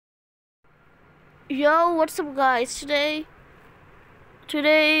Yo, what's up guys? Today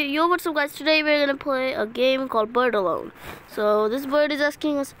we're gonna play a game called Bird Alone. So this bird is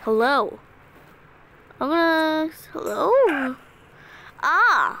asking us hello. I'm gonna ask hello.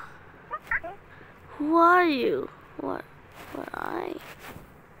 Ah, who are you? What I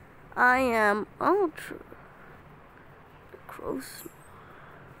am Ultra Crows.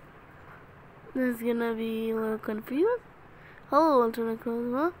 This is gonna be a little confused. Hello, Ultra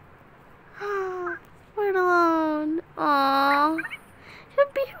Crows, huh? Bird Alone. Aww. You're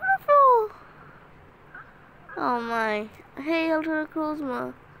beautiful. Oh my. Hey, Ultra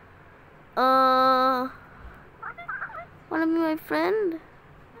Cosma. Wanna be my friend?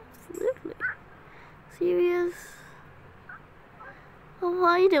 Absolutely. Serious? Oh,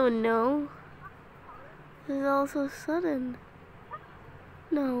 I don't know. This is all so sudden.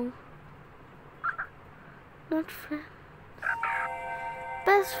 No. Not friends.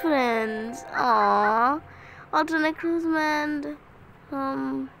 Best friends. Aww. Alternate Cruiseman.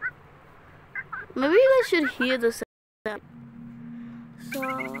 Maybe you guys should hear the sound. So,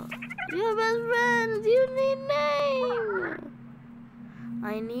 your best friends, you need name.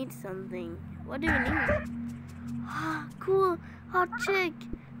 I need something. What do you need? Ah, cool. Hot chick.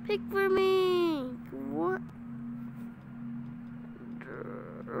 Pick for me. What?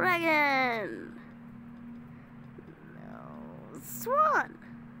 Dragon. No. Swan.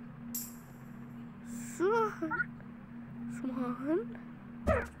 Swan. Swan.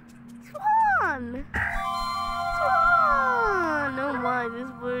 Swan! Swan! Oh my,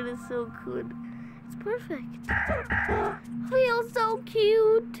 this bird is so good. It's perfect. Feels so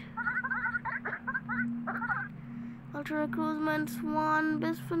cute. Ultra Cruiseman, Swan,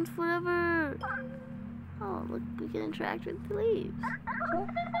 best friends forever. Oh, look, we can interact with the leaves.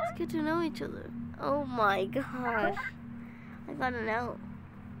 Let's get to know each other. Oh my gosh. I gotta know.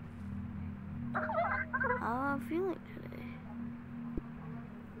 How am I feeling today?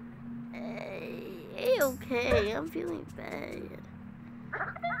 Hey, okay, I'm feeling bad.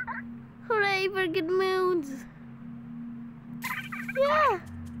 Hooray for good moods. Yeah.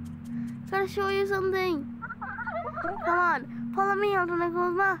 Gotta show you something. Come on, follow me, Ultra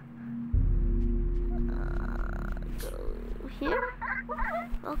Cosma. Go here.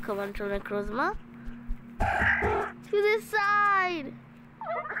 Welcome, Ultra Cosma. To this side.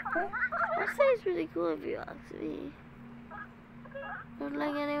 That side's pretty cool if you ask me. Not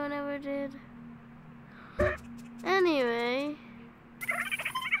like anyone ever did. Anyway,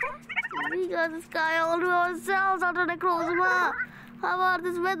 we got the sky all to ourselves out on the Cosma. How about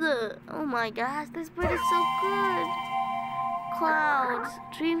this weather? Oh my gosh, this bird is so good. Clouds,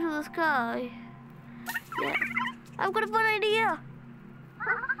 dreams of the sky. Yeah, I've got a fun idea.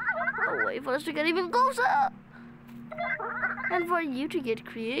 Oh, wait for us to get even closer. And for you to get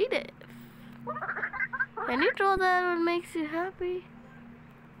creative. Can you draw that what makes you happy?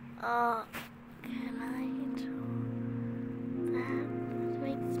 Can I draw that what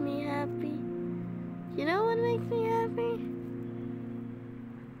makes me happy? You know what makes me happy?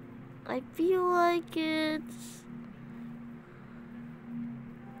 I feel like it's...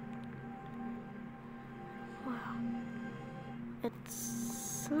 Wow. It's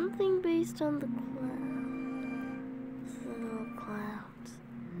something based on the clouds. Little clouds.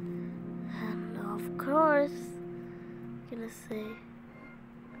 And of course, I'm gonna say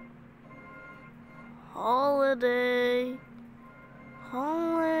holiday,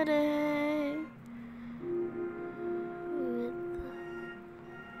 holiday.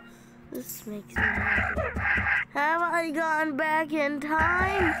 This makes me happy. Have I gone back in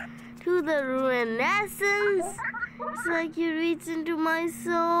time to the Renaissance? It's like you reached into my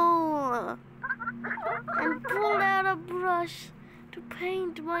soul and pulled out a brush to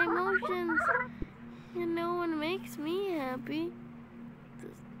paint my emotions. You know what makes me happy?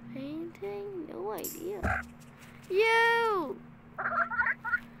 This painting? No idea. You!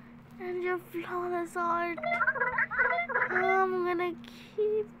 And your flawless art. I'm gonna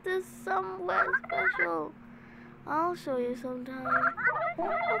keep this somewhere special. I'll show you sometime.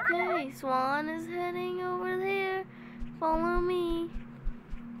 Okay, Swan is heading over there. Follow me.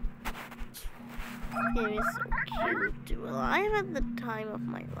 It is so cute. Well, I'm at the time of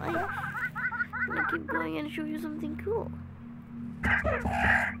my life. I'm gonna keep going and show you something cool.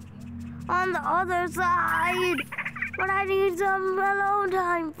 On the other side! But I need some alone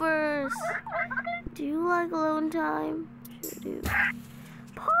time first. Do you like alone time? Sure do.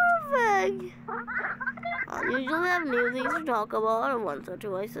 Perfect! I usually have new things to talk about once or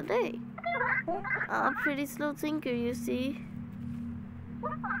twice a day. I'm a pretty slow thinker, you see.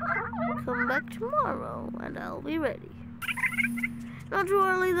 Come back tomorrow and I'll be ready. Not too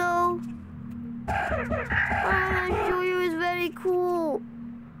early though. What I'm gonna show you is very cool.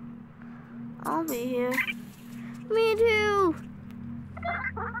 I'll be here. Me too.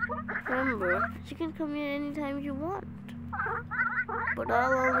 Remember, you can come here anytime you want. But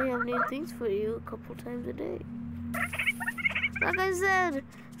I'll only have new things for you a couple times a day. Like I said,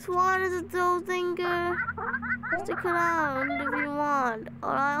 Swan is a throw thinker. Stick around if you want, or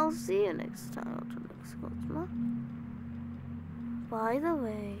I'll see you next time. By the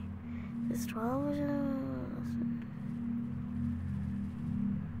way, this 12 was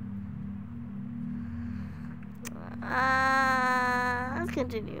let's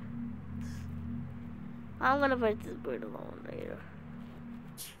continue. I'm gonna put this bird alone later.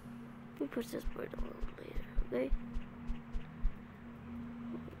 We put this bird alone later, okay?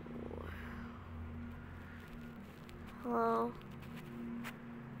 Hello.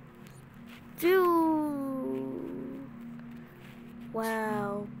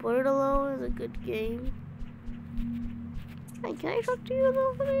 Wow, Bird Alone is a good game. Hey, can I talk to you a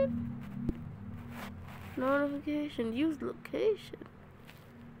little bit? Notification, use location.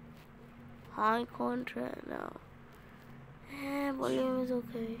 High contrast now. Volume is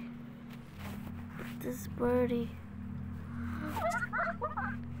okay. This birdie.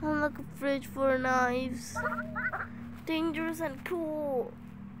 Unlock a fridge for knives. Dangerous and cool.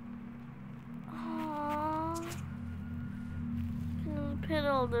 Aww. Pit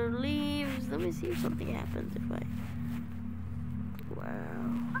all their leaves. Let me see if something happens if I.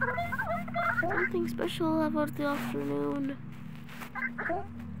 Wow. Something special about the afternoon.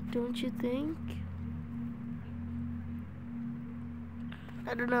 Don't you think?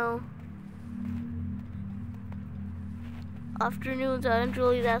 I don't know. Afternoons aren't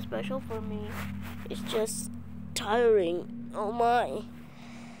really that special for me. It's just tiring. Oh my.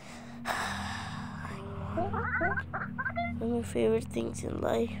 One of my favorite things in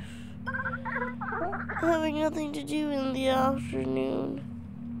life. Having nothing to do in the afternoon.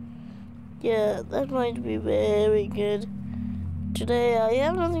 Yeah, that might be very good. Today I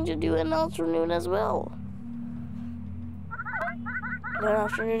have nothing to do in the afternoon as well. But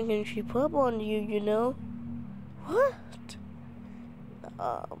afternoon can creep up on you, you know. What?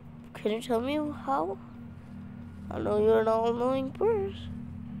 Can you tell me how? I know you're an all-knowing person.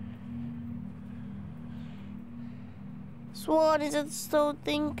 Swan is a slow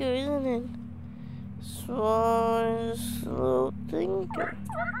thinker, isn't it? Swan is a slow thinker.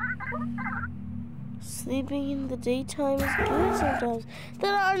 Sleeping in the daytime is good sometimes.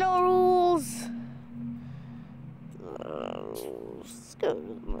 There are no rules. Let's go to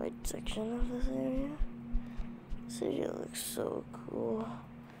the night section of this area. This area looks so cool.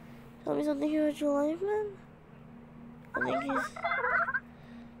 Tell me something about your life, man. I think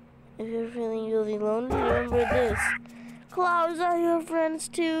if you're feeling really lonely, remember this. Clouds are your friends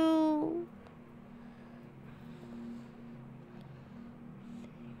too.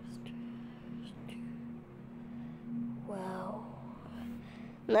 Wow.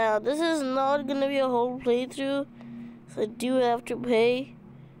 Now, this is not gonna be a whole playthrough, so I do have to pay.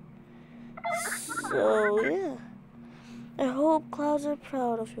 So, yeah. I hope clouds are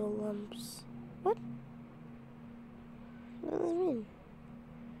proud of your lumps. What? What does this mean?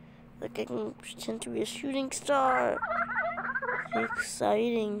 Like I can pretend to be a shooting star.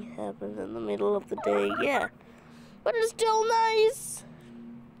 Exciting happens in the middle of the day, yeah. But it's still nice.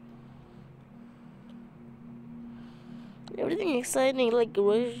 Everything exciting, like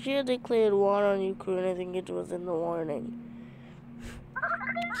Russia declared war on Ukraine. I think it was in the warning.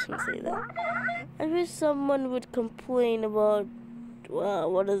 Shouldn't say that. I wish someone would complain about,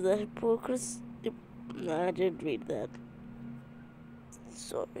 what is that, hypocrisy? No, I didn't read that.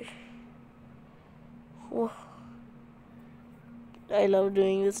 Sorry. Whoa. I love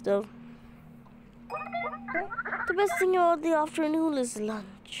doing this stuff. The best thing about the afternoon is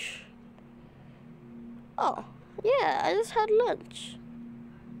lunch. Oh, yeah, I just had lunch.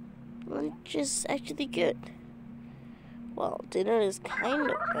 Lunch is actually good. Well, dinner is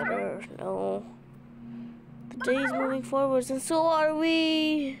kind of better, no. The day is moving forwards, and so are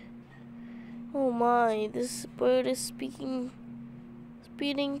we. Oh my, this bird is spitting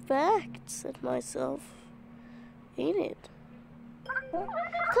facts at myself. Ain't it?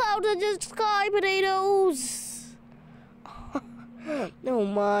 Clouds are just sky potatoes. Oh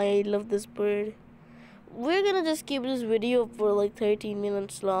my, I love this bird. We're gonna just keep this video for like 13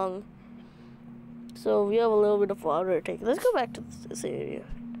 minutes long. So we have a little bit of water to take. Let's go back to this area.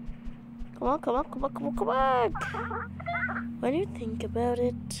 Come on, come on, come on, come on, come back. When you think about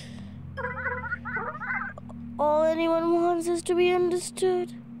it, all anyone wants is to be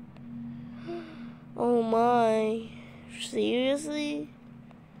understood. Oh my, seriously?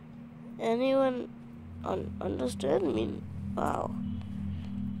 anyone understand me? Wow.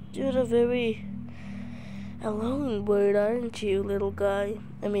 You're a very alone bird, aren't you, little guy?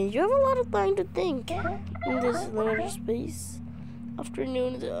 I mean, you have a lot of time to think in this limited space.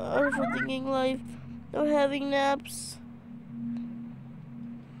 Afternoons are for thinking life or having naps.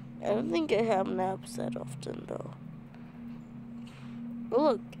 I don't think I have naps that often, though. Oh,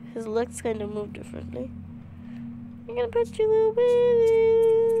 look, his legs kind of move differently. I'm gonna pet you, little baby.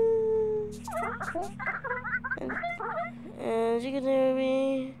 And you can hear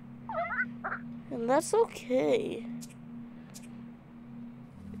me. And that's okay.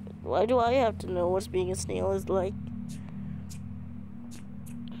 Why do I have to know what being a snail is like?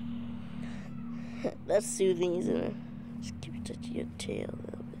 That's soothing, isn't it? Just keep touching your tail a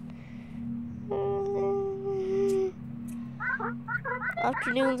little bit.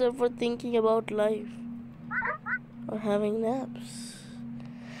 Afternoons are for thinking about life or having naps.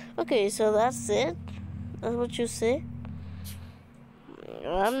 Okay, so that's it. That's what you say.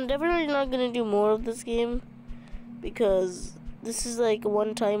 I'm definitely not gonna do more of this game because this is like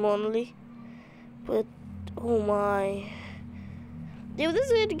one time only. But oh my. If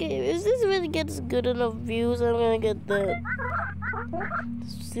this video gets good enough views, I'm gonna get the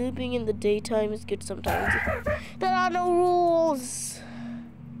sleeping in the daytime is good sometimes. There are no rules.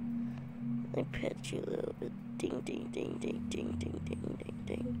 I pet you a little bit. Ding ding ding ding ding ding ding ding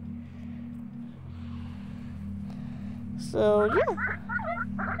ding. So yeah,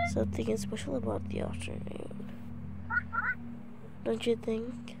 something special about the afternoon, don't you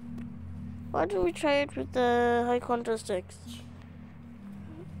think? Why don't we try it with the high contrast text?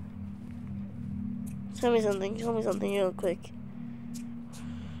 Tell me something real quick.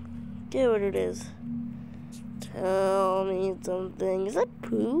 Get what it is. Tell me something. Is that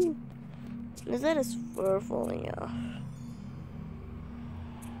poo? Is that his fur falling off?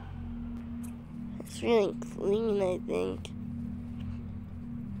 It's really clean, I think.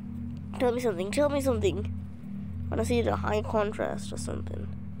 Tell me something. I wanna see the high contrast or something.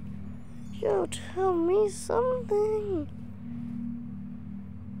 Yo, tell me something.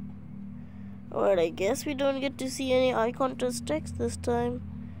 Alright, I guess we don't get to see any eye contrast text this time.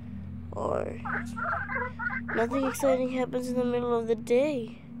 Or nothing exciting happens in the middle of the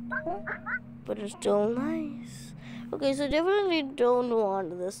day. But it's still nice. Okay, so definitely don't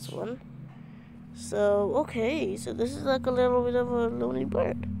want this one. So, okay, so this is like a little bit of a lonely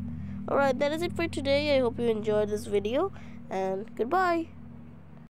bird. Alright, that is it for today. I hope you enjoyed this video, and goodbye.